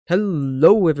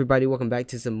Hello everybody, welcome back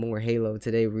to some more Halo.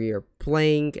 Today we are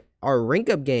playing our rank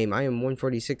up game. I am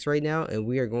 146 right now and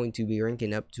we are going to be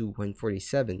ranking up to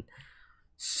 147.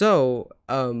 So,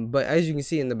 but as you can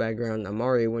see in the background, I'm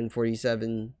already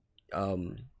 147.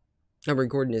 I'm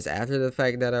recording this after the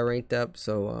fact that I ranked up.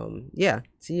 So, yeah,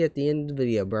 see you at the end of the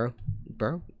video, bro.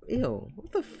 Ew,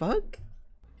 what the fuck?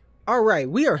 Alright,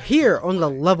 we are here on the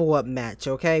level up match,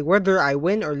 okay? Whether I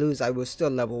win or lose, I will still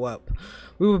level up.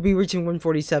 We will be reaching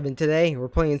 147 today. We're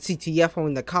playing CTF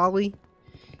on the Kali.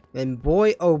 And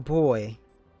boy, oh boy.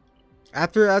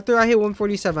 After I hit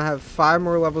 147, I have 5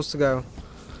 more levels to go.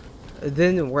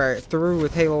 Then we're through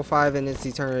with Halo 5 in its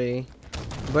eternity.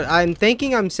 But I'm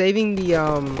thinking I'm saving the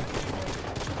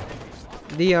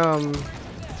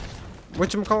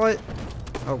whatchamacallit?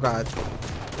 Oh god.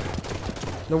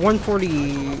 The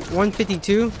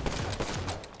 152,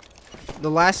 the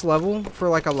last level for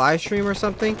like a live stream or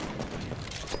something,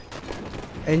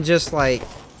 and just like,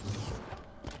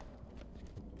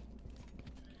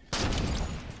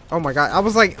 oh my god, I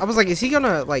was like, is he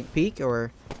gonna like peek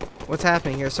or what's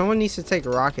happening here? Someone needs to take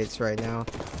rockets right now.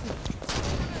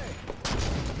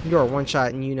 You are one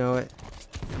shot and you know it.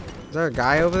 Is there a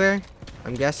guy over there?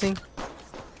 I'm guessing.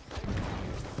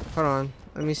 Hold on,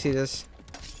 let me see this.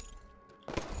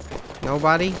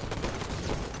 Nobody?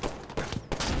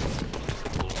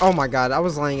 Oh my god, I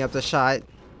was laying up the shot.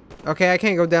 Okay, I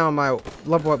can't go down my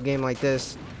level up game like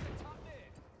this.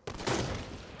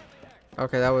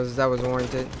 Okay, that was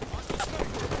warranted.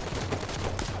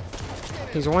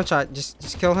 He's one shot.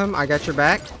 Just kill him. I got your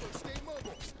back.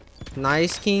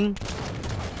 Nice, King.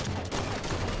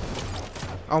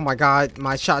 Oh my god,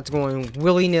 my shot's going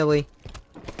willy-nilly.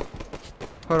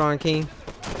 Hold on, King.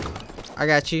 I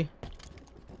got you.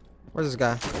 Where's this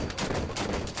guy?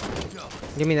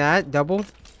 Give me that. Double.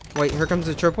 Wait, here comes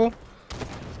the triple.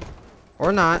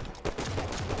 Or not.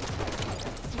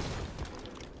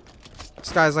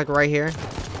 This guy's like right here.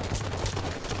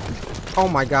 Oh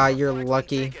my god, you're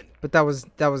lucky. But that was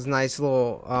nice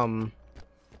little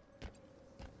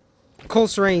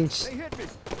close range.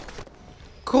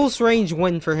 Close range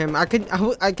win for him. I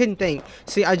couldn't think.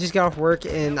 See, I just got off work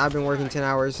and I've been working 10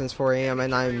 hours since 4 a.m.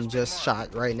 and I'm just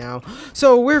shot right now.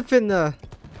 So we're finna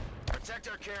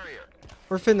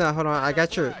hold on, I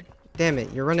got your, damn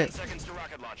it, you're running.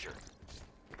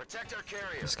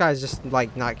 This guy's just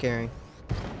like not caring.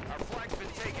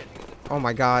 Oh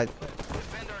my god.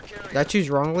 Did I choose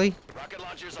wrongly?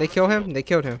 They kill him? They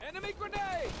killed him.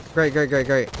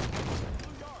 Great.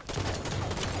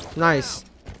 Nice.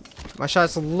 My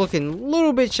shot's looking a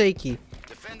little bit shaky,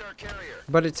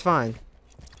 but it's fine.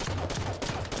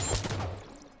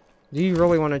 Do you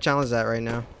really want to challenge that right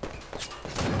now?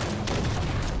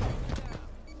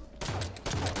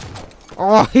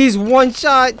 Oh, he's one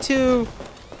shot too.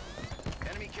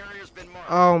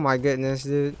 Oh my goodness,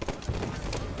 dude.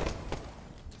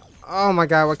 Oh my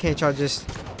god, why can't y'all just...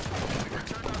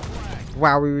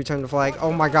 Wow, we returned the flag.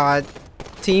 Oh my god.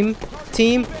 Team.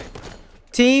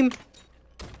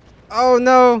 Oh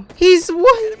no, he's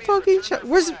one fucking shot.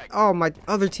 Where's... Oh, my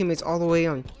other teammate's all the way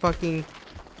on fucking...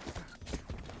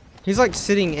 He's like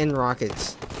sitting in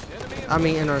rockets. I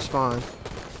mean, in our spawn.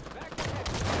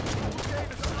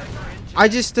 I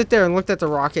just stood there and looked at the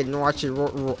rocket and watched it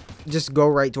just go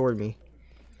right toward me.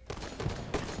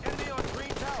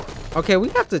 Okay, we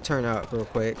have to turn up real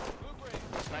quick.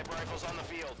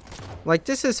 Like,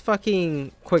 this is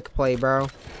fucking quick play, bro.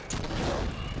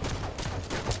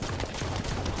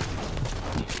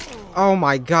 Oh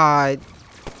my god.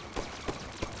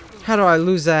 How do I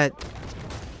lose that?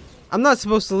 I'm not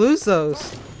supposed to lose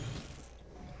those.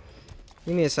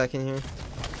 Give me a second here.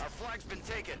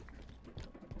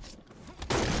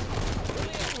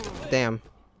 Damn.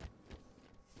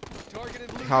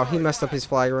 How he messed up his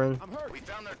flag run.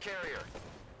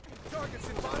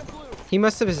 He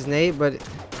messed up his nade, but...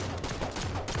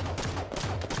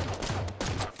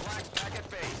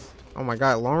 Oh my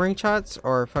god, long range shots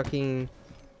are fucking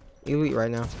elite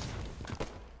right now.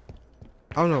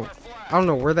 I don't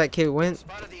know where that kid went.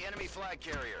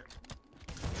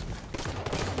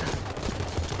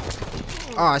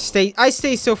 Oh, I stayed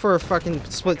still for a fucking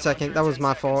split second. That was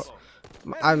my fault.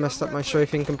 I messed up my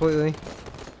strafing completely.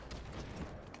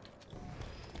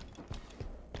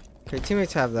 Okay,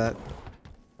 teammates have that.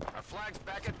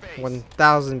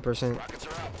 1000%.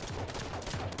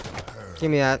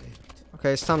 Give me that.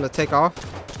 Okay, it's time to take off.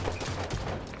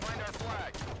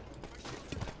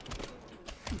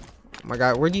 Oh my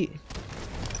god, where do you...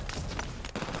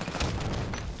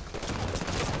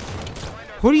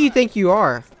 Who do you think you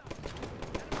are?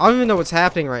 I don't even know what's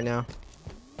happening right now.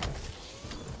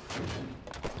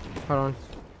 Hold on.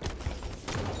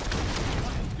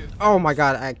 Oh my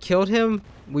god, I killed him.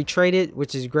 We traded,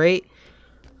 which is great.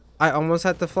 I almost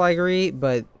had the flaggery,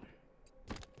 but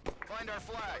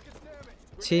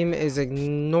team is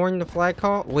ignoring the flag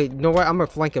call. Wait, no, what? I'm gonna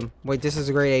flank him. Wait, this is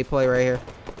a great A play right here.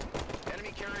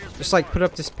 Just like put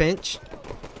up this pinch,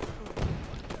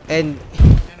 and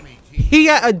he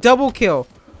got a double kill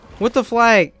with the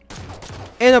flag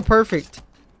and a perfect.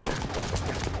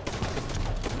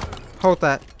 Hold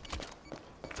that.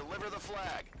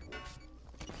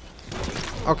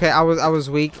 Okay, I was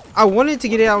weak. I wanted to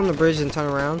get it out on the bridge and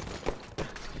turn around,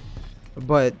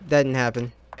 but that didn't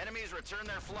happen. Enemies return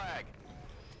their flag.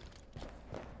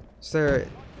 Is there?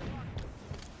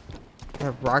 I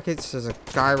have rockets. There's a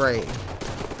guy right.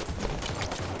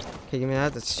 Okay, give me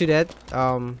that. Let's shoot that.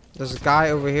 There's a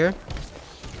guy over here.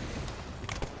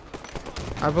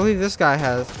 I believe this guy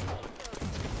has.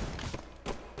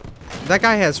 That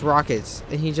guy has rockets,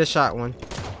 and he just shot one.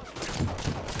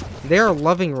 They are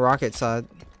loving rocket side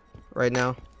right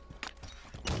now.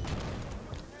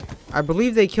 I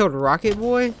believe they killed Rocket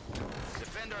Boy,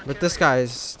 but this guy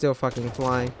is still fucking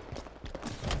flying.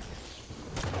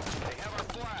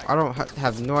 I don't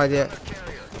have no idea.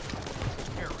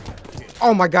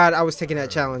 Oh my god, I was taking that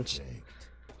challenge.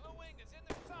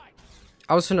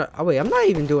 I was finna. Oh wait, I'm not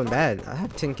even doing bad. I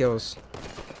have 10 kills.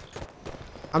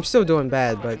 I'm still doing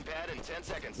bad, but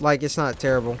like it's not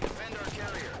terrible.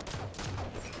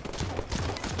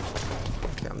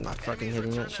 Okay, I'm not fucking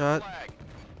hitting that shot.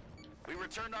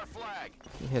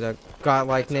 Hit a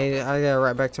godlike nade. I got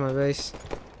right back to my base.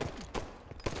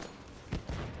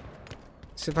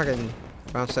 See if I can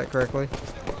bounce that correctly.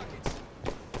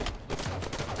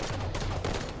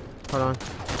 Hold on.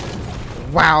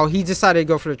 Wow, he decided to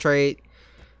go for the trade.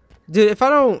 Dude, if I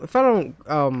don't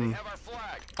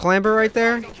clamber right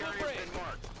there.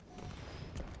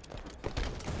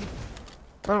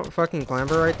 If I don't fucking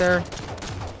clamber right there.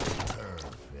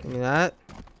 Give me that.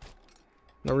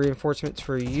 No reinforcements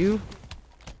for you.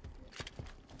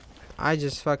 I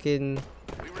just fucking.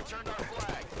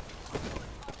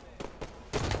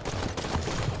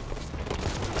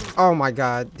 Oh my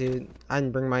god, dude. I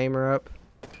didn't bring my aimer up.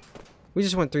 We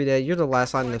just went 3 dead. You're the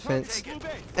last line of defense.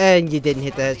 And you didn't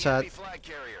hit the headshot.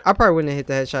 I probably wouldn't have hit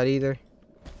the headshot either.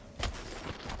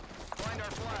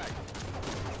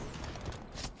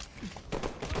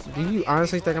 Do you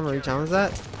honestly think I'm gonna re-challenge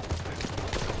that?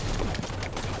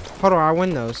 Hold on, I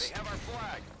win those.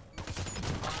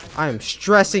 I am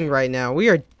stressing right now. We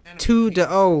are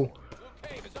 2-0.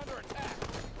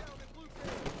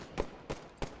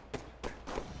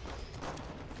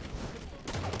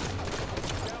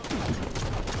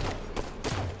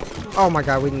 Oh my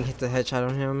god, we didn't hit the headshot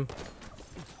on him.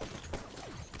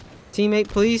 Teammate,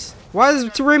 please. Why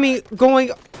is Remy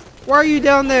going? Why are you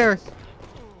down there?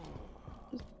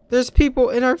 There's people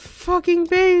in our fucking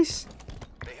base.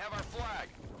 They have our flag.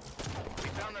 We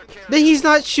found their carrier. Then he's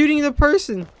not shooting the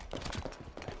person.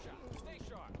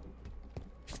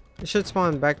 They should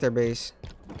spawn back their base.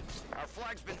 Our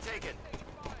flag's been taken.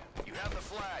 You have the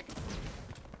flag.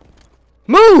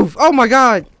 Move! Oh my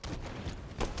god.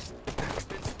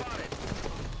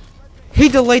 He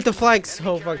delayed the flag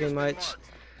so fucking much.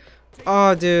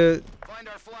 Oh, dude. Find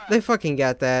our flag. They fucking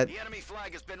got that. The enemy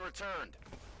flag has been returned.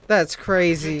 That's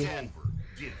crazy.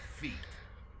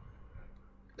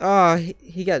 Oh,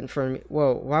 he got in front of me.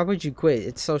 Whoa, why would you quit?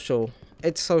 It's social.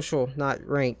 It's social, not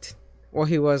ranked. Well,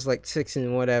 he was like 6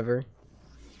 and whatever.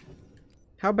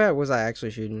 How bad was I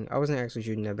actually shooting? I wasn't actually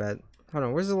shooting that bad. Hold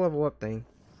on, where's the level up thing?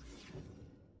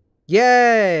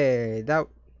 Yay! That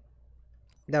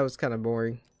was kind of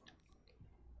boring.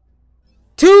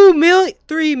 2 million,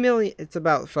 3 million. It's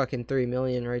about fucking 3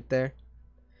 million right there.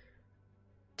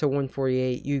 To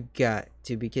 148. You got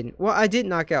to be kidding. Well, I did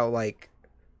knock out like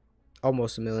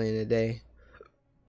almost 1 million a day.